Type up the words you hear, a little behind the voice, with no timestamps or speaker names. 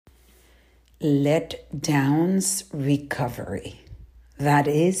Letdowns recovery. That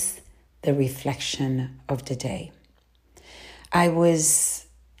is the reflection of the day. I was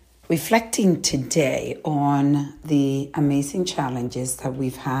reflecting today on the amazing challenges that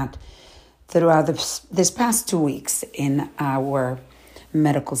we've had throughout this past 2 weeks in our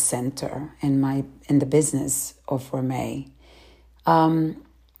medical center in the business of Ramey.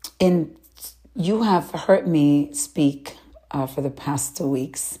 And you have heard me speak for the past 2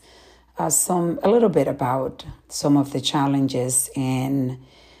 weeks a little bit about some of the challenges and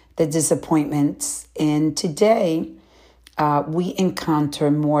the disappointments. And today we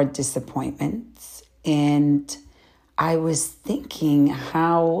encounter more disappointments. And I was thinking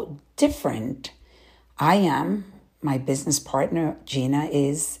how different I am, my business partner Gina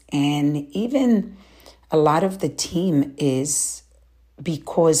is, and even a lot of the team is,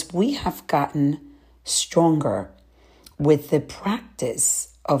 because we have gotten stronger with the practice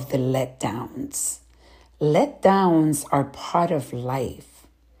of the letdowns. Letdowns are part of life.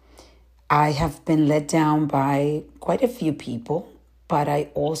 I have been let down by quite a few people, but I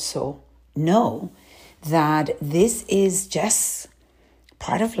also know that this is just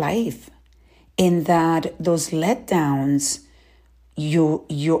part of life, in that those letdowns,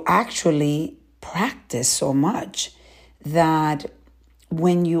 you actually practice so much that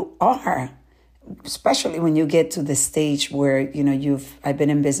when you are, especially when you get to the stage where, I've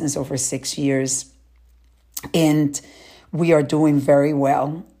been in business over 6 years and we are doing very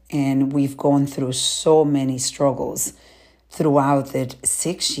well. And we've gone through so many struggles throughout the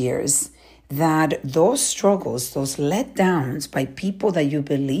 6 years that those struggles, those letdowns by people that you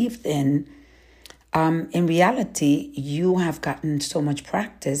believed in reality, you have gotten so much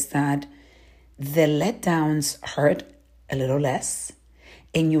practice that the letdowns hurt a little less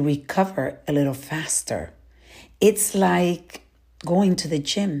and you recover a little faster. It's like going to the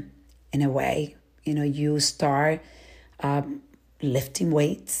gym in a way. You start lifting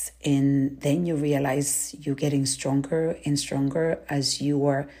weights and then you realize you're getting stronger and stronger as you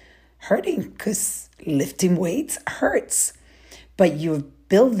are hurting, because lifting weights hurts. But you're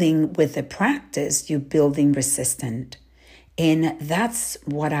building with the practice, you're building resistance. And that's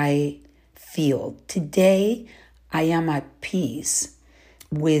what I feel. Today, I am at peace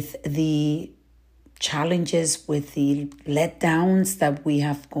with the challenges, with the letdowns that we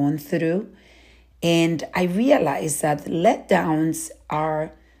have gone through. And I realized that letdowns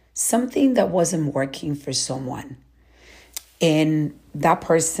are something that wasn't working for someone. And that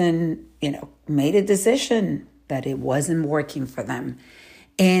person, made a decision that it wasn't working for them.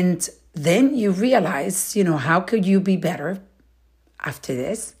 And then you realize, how could you be better after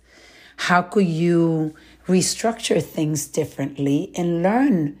this? How could you restructure things differently and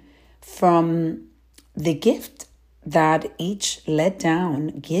learn from the gift that each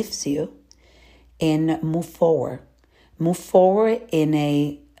letdown gives you and move forward? Move forward in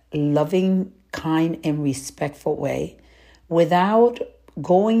a loving, kind, and respectful way without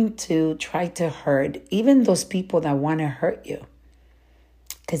going to try to hurt even those people that want to hurt you.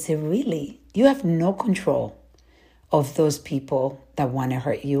 Because you have no control of those people that want to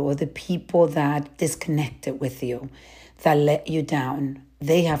hurt you, or the people that disconnected with you, that let you down.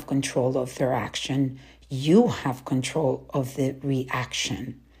 They have control of their action. You have control of the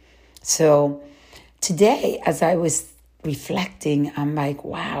reaction. So today, as I was reflecting, I'm like,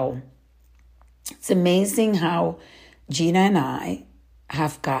 wow, it's amazing how Gina and I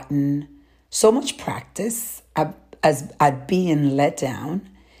have gotten so much practice at being let down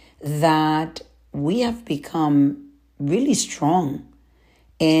that we have become really strong.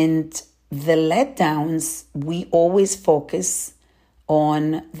 And the letdowns, we always focus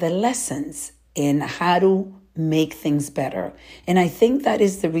on the lessons and how to make things better. And I think that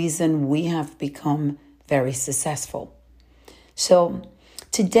is the reason we have become very successful. So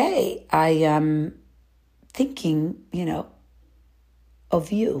today I am thinking, of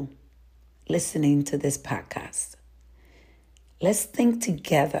you listening to this podcast. Let's think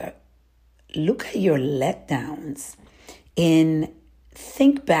together. Look at your letdowns and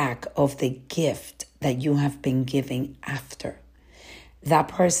think back of the gift that you have been giving after. That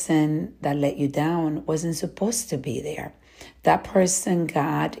person that let you down wasn't supposed to be there. That person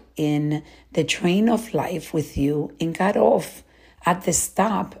got in the train of life with you and got off at the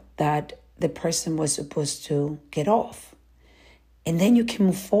stop that the person was supposed to get off. And then you can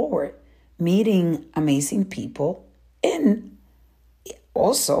move forward, meeting amazing people and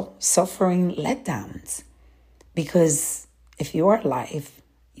also suffering letdowns. Because if you are alive,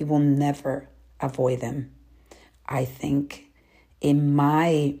 you will never avoid them. I think in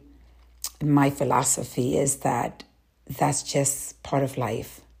my philosophy is that that's just part of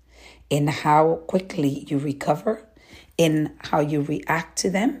life. in how quickly you recover, in how you react to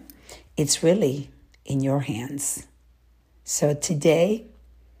them, it's really in your hands. So today,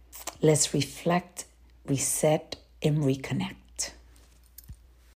 let's reflect, reset, and reconnect.